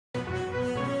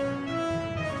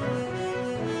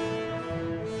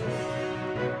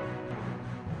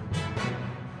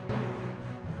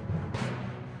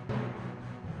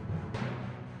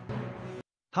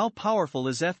How powerful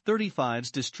is F-35's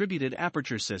Distributed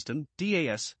Aperture System,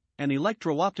 DAS, and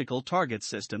Electro-Optical Target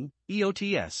System,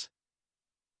 EOTS?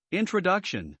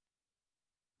 Introduction.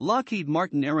 Lockheed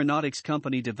Martin Aeronautics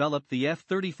Company developed the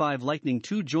F-35 Lightning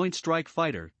II Joint Strike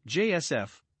Fighter,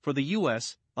 JSF, for the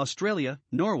US, Australia,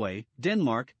 Norway,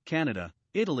 Denmark, Canada,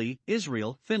 Italy,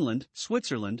 Israel, Finland,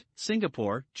 Switzerland,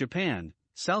 Singapore, Japan,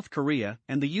 South Korea,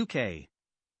 and the UK.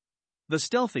 The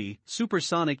stealthy,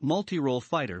 supersonic multi-role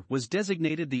fighter was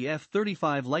designated the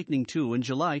F-35 Lightning II in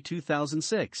July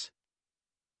 2006.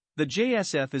 The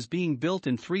JSF is being built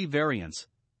in three variants: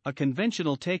 a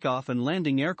conventional takeoff and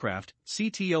landing aircraft,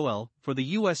 CTOL, for the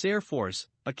U.S. Air Force,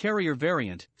 a carrier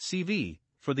variant, CV,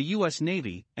 for the U.S.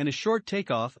 Navy, and a short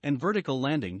takeoff and vertical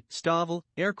landing, STOVL,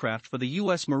 aircraft for the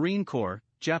U.S. Marine Corps,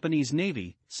 Japanese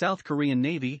Navy, South Korean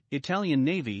Navy, Italian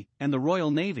Navy, and the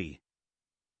Royal Navy.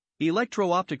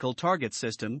 Electro-optical target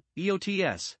system,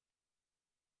 EOTS.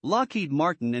 Lockheed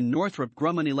Martin and Northrop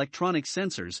Grumman electronic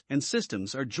sensors and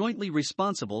systems are jointly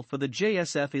responsible for the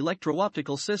JSF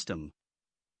electro-optical system.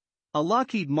 A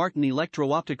Lockheed Martin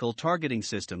electro-optical targeting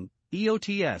system,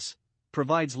 EOTS,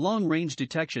 provides long-range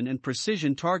detection and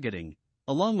precision targeting,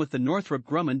 along with the Northrop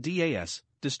Grumman DAS,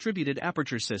 Distributed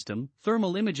Aperture System,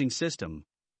 thermal imaging system.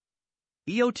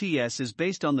 EOTS is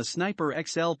based on the Sniper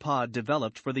XL pod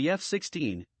developed for the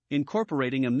F-16,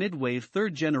 incorporating a mid-wave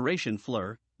third-generation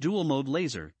FLIR, dual-mode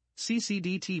laser,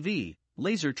 CCD-TV,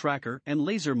 laser tracker and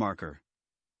laser marker.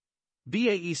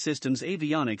 BAE Systems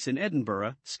Avionics in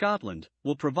Edinburgh, Scotland,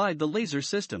 will provide the laser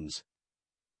systems.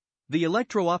 The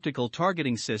Electro-Optical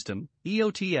Targeting System,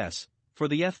 EOTS, for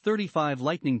the F-35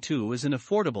 Lightning II is an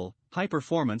affordable,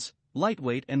 high-performance,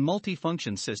 lightweight and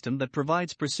multi-function system that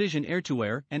provides precision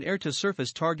air-to-air and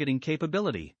air-to-surface targeting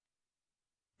capability.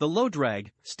 The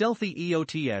low-drag, stealthy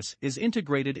EOTS is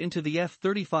integrated into the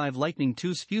F-35 Lightning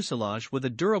II's fuselage with a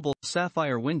durable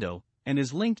sapphire window and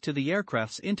is linked to the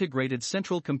aircraft's integrated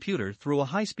central computer through a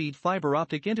high-speed fiber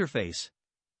optic interface.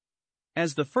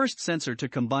 As the first sensor to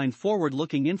combine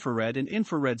forward-looking infrared and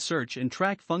infrared search and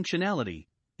track functionality,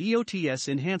 EOTS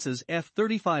enhances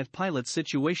F-35 pilots'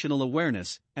 situational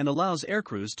awareness and allows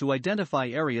aircrews to identify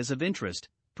areas of interest,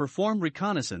 perform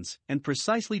reconnaissance, and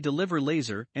precisely deliver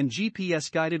laser and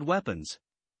GPS-guided weapons.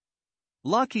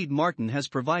 Lockheed Martin has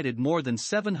provided more than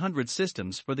 700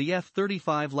 systems for the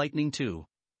F-35 Lightning II.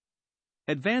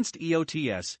 Advanced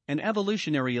EOTS, an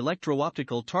evolutionary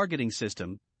electro-optical targeting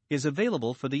system, is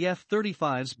available for the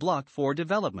F-35's Block 4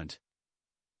 development.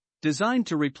 Designed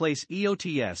to replace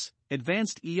EOTS,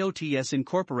 Advanced EOTS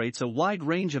incorporates a wide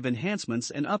range of enhancements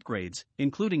and upgrades,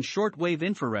 including short-wave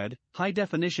infrared,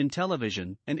 high-definition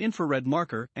television, an infrared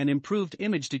marker, and improved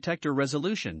image detector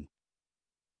resolution.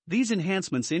 These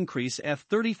enhancements increase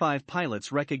F-35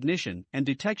 pilots' recognition and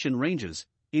detection ranges,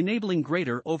 enabling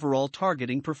greater overall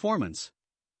targeting performance.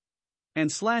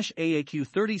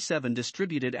 AQ-37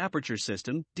 Distributed Aperture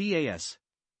System, DAS.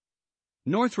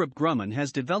 Northrop Grumman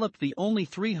has developed the only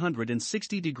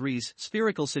 360 degrees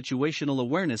spherical situational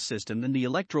awareness system in the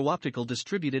Electro-Optical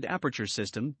Distributed Aperture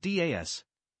System, DAS.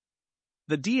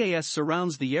 The DAS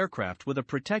surrounds the aircraft with a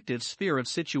protective sphere of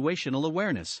situational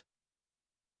awareness.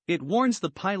 It warns the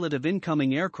pilot of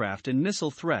incoming aircraft and missile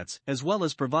threats as well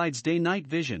as provides day-night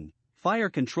vision,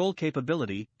 fire control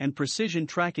capability, and precision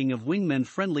tracking of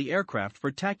wingman-friendly aircraft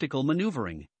for tactical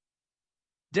maneuvering.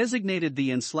 Designated the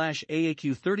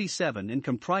AQ-37 and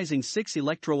comprising 6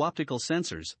 electro-optical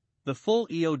sensors, the full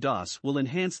EODAS will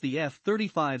enhance the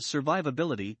F-35's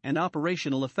survivability and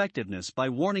operational effectiveness by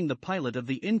warning the pilot of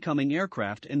the incoming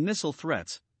aircraft and missile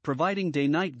threats, providing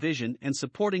day-night vision and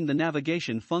supporting the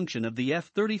navigation function of the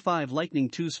F-35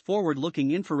 Lightning II's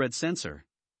forward-looking infrared sensor.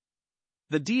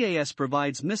 The DAS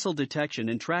provides missile detection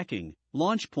and tracking,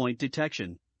 launch point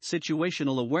detection,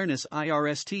 situational awareness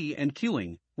IRST and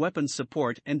queuing, weapons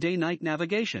support and day-night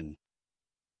navigation.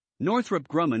 Northrop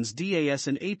Grumman's DAS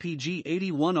and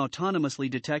APG-81 autonomously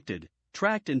detected,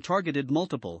 tracked and targeted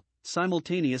multiple,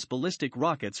 simultaneous ballistic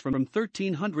rockets from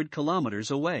 1,300 kilometers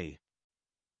away.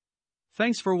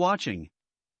 Thanks for watching.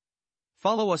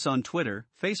 Follow us on Twitter,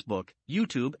 Facebook,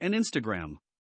 YouTube and Instagram.